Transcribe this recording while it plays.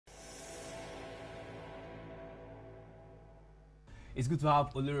It's good to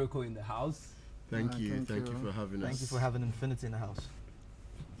have Oloroko in the house. Thank you for having us. Thank you for having Infinity in the house.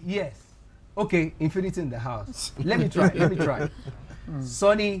 Yes. Okay, Infinity in the house. Let me try.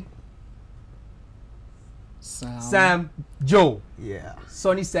 Sonny, Sam, Joe. Yeah.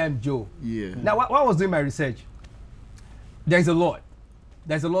 Sonny, Sam, Joe. Yeah. Now, while I was doing my research, there's a lot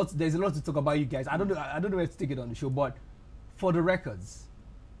to talk about you guys. I don't know where to take it on the show, but for the records,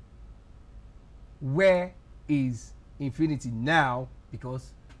 where is Infinity now?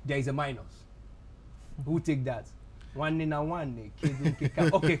 Because there is a minus. Who take that? One in and one.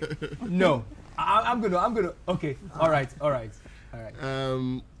 Okay. No. I'm gonna. Okay. All right.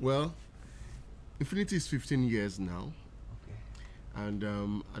 Well, Infinity is 15 years now. Okay. And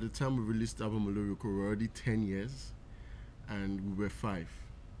at the time we released the album Oloroko, we were already 10 years, and we were 5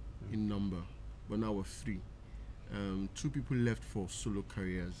 in number, but now we're 3. 2 people left for solo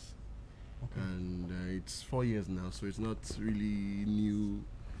careers, and it's 4 years now, so it's not really new.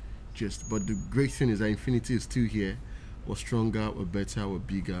 But the great thing is that Infinity is still here. We're stronger, we're better, we're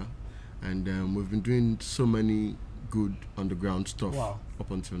bigger, and we've been doing so many good underground stuff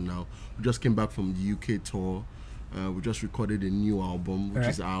up until now. We just came back from the UK tour. We just recorded a new album which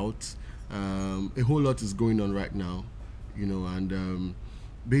is out. A whole lot is going on right now, and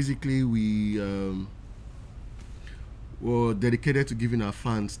basically we're dedicated to giving our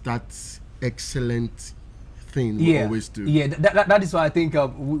fans that excellent thing we always do. Yeah, that is why I think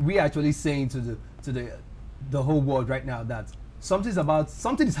we're actually saying to the whole world right now that something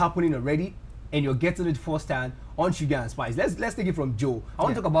is happening already, and you're getting it firsthand on Sugar and Spice. Let's take it from Joe. I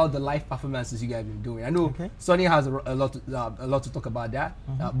want to talk about the live performances you guys have been doing. I know Sonny has a lot to talk about that,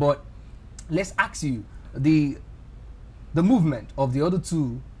 but let's ask you the movement of the other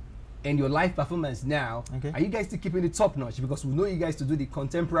two and your live performance now. Are you guys still keeping it top notch? Because we know you guys to do the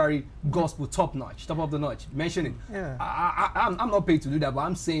contemporary gospel top of the notch. Mention it. I'm not paid to do that, but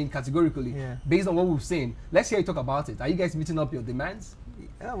I'm saying categorically, based on what we've seen, let's hear you talk about it. Are you guys meeting up your demands?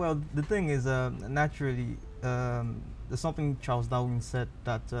 Yeah, well, the thing is, naturally, there's something Charles Darwin said,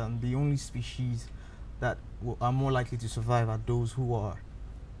 that the only species that are more likely to survive are those who are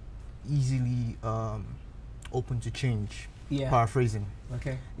easily open to change. Paraphrasing.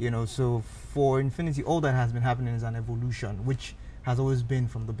 So for Infinity, all that has been happening is an evolution, which has always been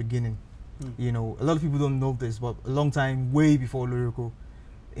from the beginning. A lot of people don't know this, but a long time, way before Lyrical,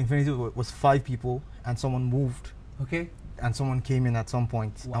 Infinity was 5 people, and someone moved. And someone came in at some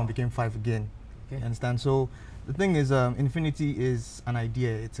point and became 5 again. You understand? So the thing is, Infinity is an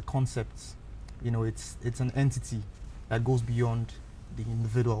idea, it's a concept. It's an entity that goes beyond the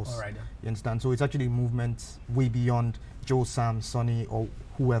individuals. You understand? So it's actually a movement way beyond Joe, Sam, Sonny, or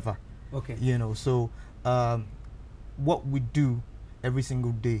whoever. So what we do every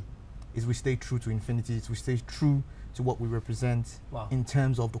single day is we stay true to Infinity. We stay true to what we represent in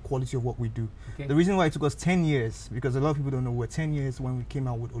terms of the quality of what we do. The reason why it took us 10 years, because a lot of people don't know, we're 10 years when we came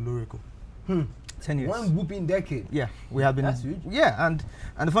out with Oloroko. 10 years. One whooping decade. Yeah, we have been. That's huge. Yeah, and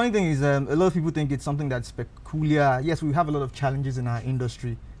the funny thing is, a lot of people think it's something that's peculiar. Yes, we have a lot of challenges in our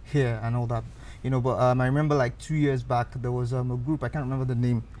industry here and all that, but I remember like 2 years back there was a group, I can't remember the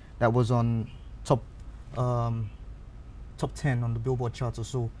name, that was on top 10 on the Billboard charts or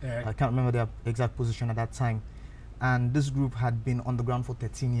so. I can't remember their exact position at that time, and this group had been on the ground for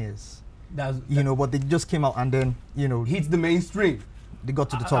 13 years. But they just came out and then hits the mainstream. They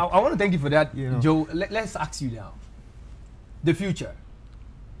got to the top. I want to thank you for that, Joe. Let's ask you now the future,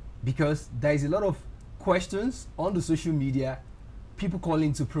 because there is a lot of questions on the social media. People call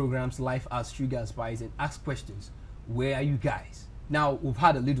into programs live as Sugar and Spice and ask questions. Where are you guys? Now, we've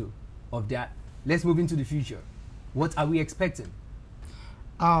had a little of that. Let's move into the future. What are we expecting?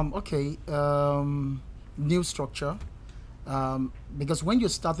 New structure. Because when you're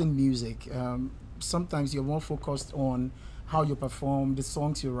starting music, sometimes you're more focused on how you perform, the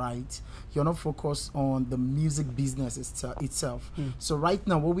songs you write. You're not focused on the music business itself. So right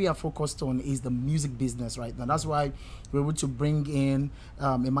now, what we are focused on is the music business right now. That's why we're able to bring in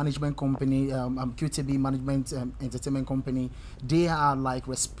a management company, QTB Management Entertainment Company. They are like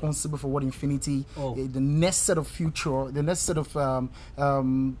responsible for what Infinity, the next set of future, the next set of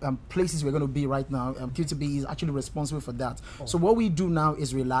places we're going to be right now. QTB is actually responsible for that. So what we do now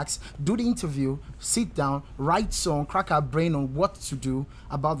is relax, do the interview, sit down, write song, crack our brain, brain on what to do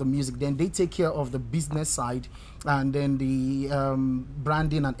about the music. Then they take care of the business side, and then the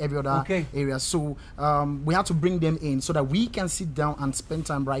branding and every other area. So we have to bring them in so that we can sit down and spend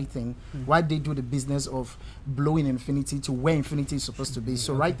time writing while they do the business of blowing Infinity to where Infinity is supposed to be.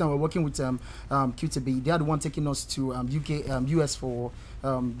 So right now we're working with QTB. They are the one taking us to US for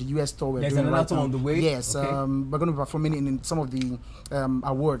the US tour. There's another one on the way. Yes, we're going to be performing in some of the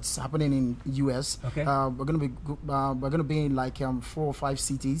awards happening in US. Okay. We're going to be in like 4 or 5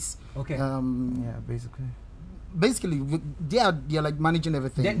 cities. Okay. Yeah, Basically, they are like managing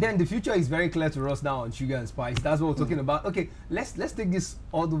everything. Then the future is very clear to us now on Sugar and Spice. That's what we're talking about. Okay, let's take this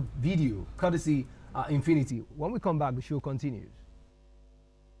audio video courtesy Infinity. When we come back, the show continues.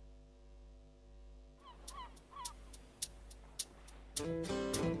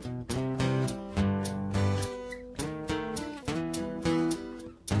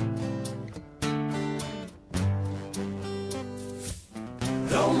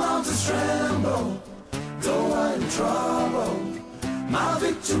 Though mountains tremble, though I'm in trouble, my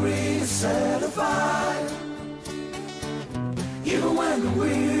victory is certified. Even when I'm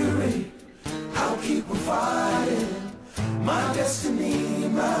weary, I'll keep on fighting. My destiny,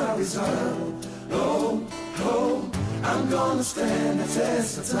 my resolve. Oh, oh, I'm gonna stand the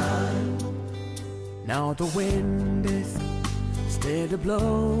test of time. Now the wind is steady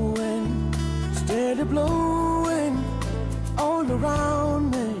blowing all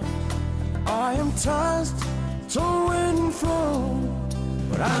around me. I am tossed to and fro,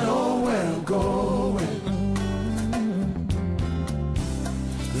 but I know where I'm going.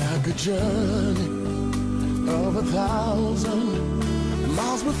 Like a journey of 1,000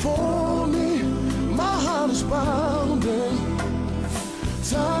 miles before me, my heart is pounding.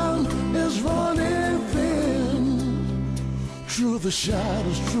 Time is running thin. Through the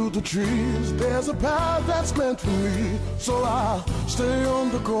shadows, through the trees, there's a path that's meant for me. So I'll stay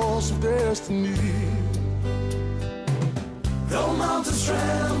on the course of destiny. Though mountains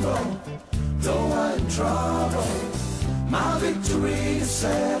tremble, though I'm in trouble, my victory is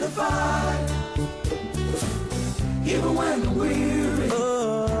certified. Even when I'm weary,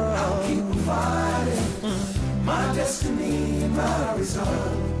 I'll keep on fighting. My destiny, my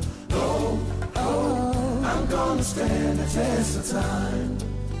resolve. Oh, oh, I'm gonna stand the test of time.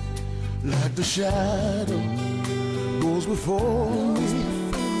 Like the shadow goes before me,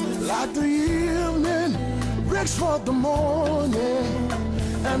 like the evening breaks for the morning,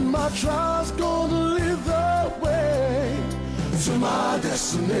 and my trust gonna lead the way to my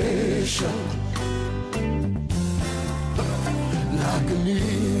destination. Like an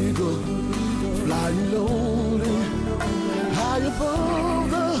eagle flying lonely, high above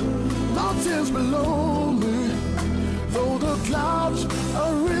the mountains below me. Though the clouds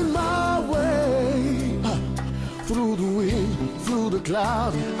are in my way, through the wind, through the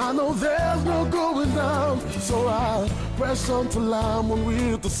clouds, I know there's no going down. So I'll press on till I'm one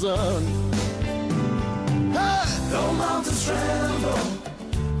with the sun. Hey! Though mountains tremble,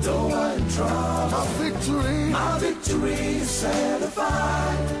 though I'm in trouble, my victory is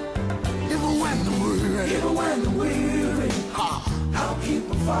certified. Even when I'm weary, I'll keep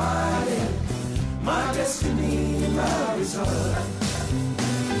on fighting. My destiny, my resolve.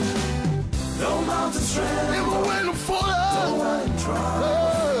 Though mountains tremble, even when I'm falling, though I'm in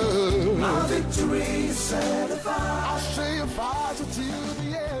trouble, my victory is certified. I'll stay and fight until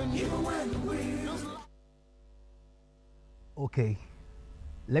the end. Even when I'm weary. Okay,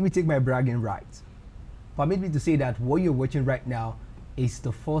 let me take my bragging rights. Permit me to say that what you're watching right now is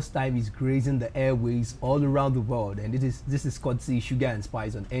the first time it's grazing the airways all around the world, and this is courtesy Sugar and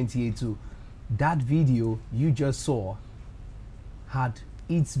Spice on NTA2. That video you just saw had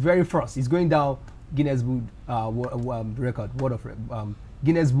its very first. It's going down Guinness Book record,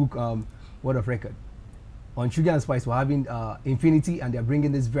 Guinness Book World of Record. On Sugar and Spice, we're having Infinity, and they're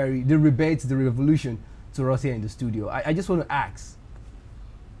bringing this the rebate, the revolution to us here in the studio. I just want to ask,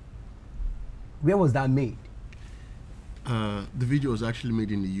 where was that made? The video was actually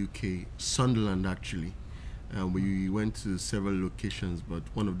made in the UK, Sunderland actually. We went to several locations, but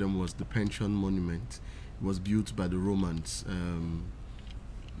one of them was the Pension Monument. It was built by the Romans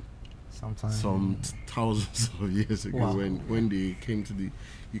some thousands of years ago. Wow. when they came to the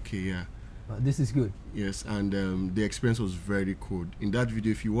UK. Yeah. This is good. Yes, and the experience was very cool. In that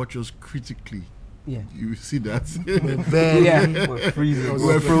video, if you watch us critically, yeah, you see that. We're freezing.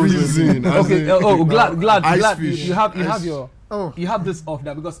 We're freezing. Okay. Glad you have your. Oh, you have this off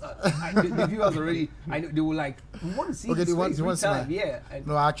now because the viewers already. I know they were like, we want to see. Okay, this they want time. Yeah.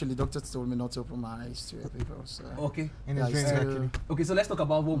 No, actually, doctor told me not to open my eyes to it because. Okay. In his dreams, actually. Okay, so let's talk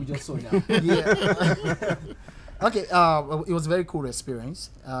about what we just saw now. Yeah. Okay, it was a very cool experience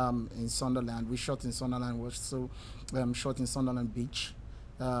in Sunderland. We shot in Sunderland, was so shot in Sunderland Beach,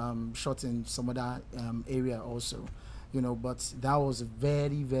 shot in some other area also, you know. But that was a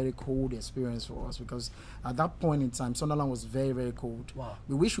very, very cold experience for us because at that point in time, Sunderland was very, very cold. Wow.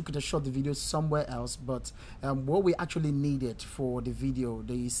 We wish we could have shot the video somewhere else, but what we actually needed for the video,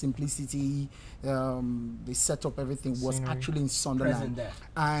 the simplicity, the setup, everything was Scenery. actually in Sunderland, Present there.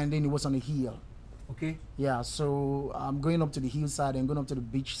 and then it was on a hill. Okay. Yeah, so I'm going up to the hillside and going up to the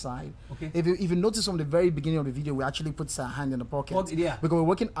beach side. Okay. If you notice from the very beginning of the video, we actually put our hand in the pocket. Yeah. Because we're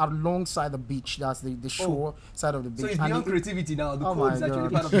working alongside the beach. That's the shore side of the beach. So it's And beyond creativity now. The Oh code my is actually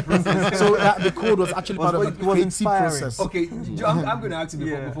God. part of the process. so the code was actually part of the it was creative inspiring. process. Okay, Joe, I'm going to ask you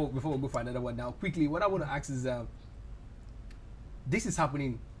Yeah. before we go for another one now. Quickly, what I want to ask is, this is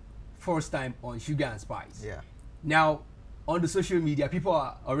happening first time on Sugar and Spice. Yeah. Now, on the social media, people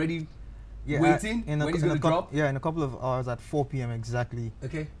are already waiting when it's going to drop. Yeah, in a couple of hours at 4 p.m. exactly.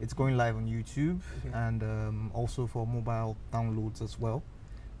 Okay. It's going live on YouTube Okay. and also for mobile downloads as well.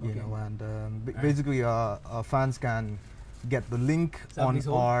 You Okay. know, and basically our fans can get the link on Somebody's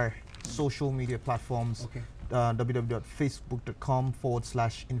home. our social media platforms. Okay.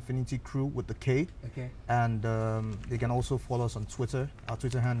 www.facebook.com/Infinity Crew with the K. Okay. And they can also follow us on Twitter. Our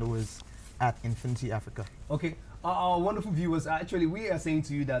Twitter handle is @InfinityAfrica. Okay. Our wonderful viewers, actually, we are saying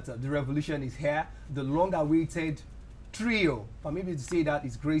to you that the revolution is here. The long-awaited trio, for maybe to say that,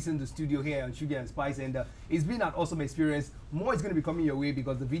 is gracing the studio here on Sugar and Spice, and it's been an awesome experience. More is going to be coming your way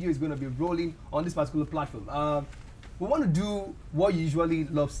because the video is going to be rolling on this particular platform. We want to do what you usually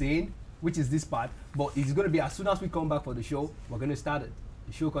love saying, which is this part, but it's going to be as soon as we come back for the show, we're going to start it.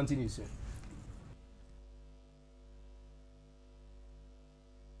 The show continues soon.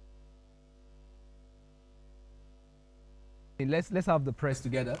 Let's have the press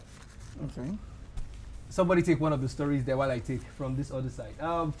together. Okay. Somebody take one of the stories there while I take from this other side.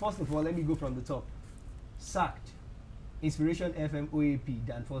 First of all, let me go from the top. Sacked. Inspiration FM OAP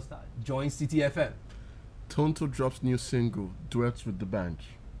Dan Foster joins City FM. Tonto drops new single, duets with the band.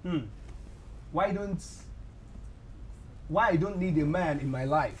 Why I don't need a man in my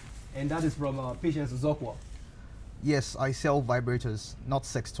life, and that is from Patience Zokwa. Yes, I sell vibrators, not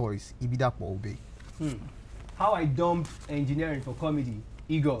sex toys. Ibidapo Obe. How I dumped engineering for comedy.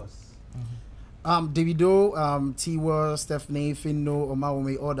 Egos. Davido, Tiwa, Stephanie, Finno,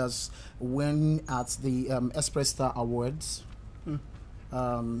 Omawome, others win at the Express Star Awards.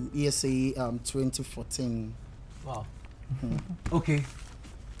 ESA 2014. Wow. Okay.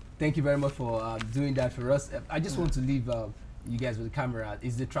 Thank you very much for doing that for us. I just want to leave you guys with the camera.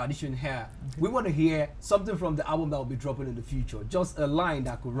 It's the tradition here. We want to hear something from the album that will be dropping in the future. Just a line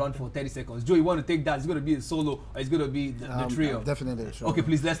that could run for 30 seconds. Joe, you want to take that? It's going to be a solo or it's going to be the trio? Definitely the trio. Okay,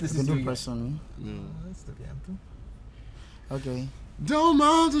 please, let's listen to you. Personally. That's the anthem. Okay. Though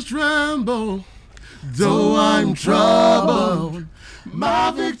mountains tremble, though I'm troubled,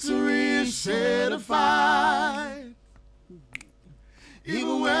 my victory is certified.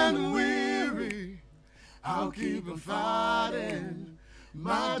 Even when I'm weary, I'll keep on fighting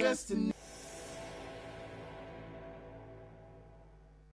my destiny.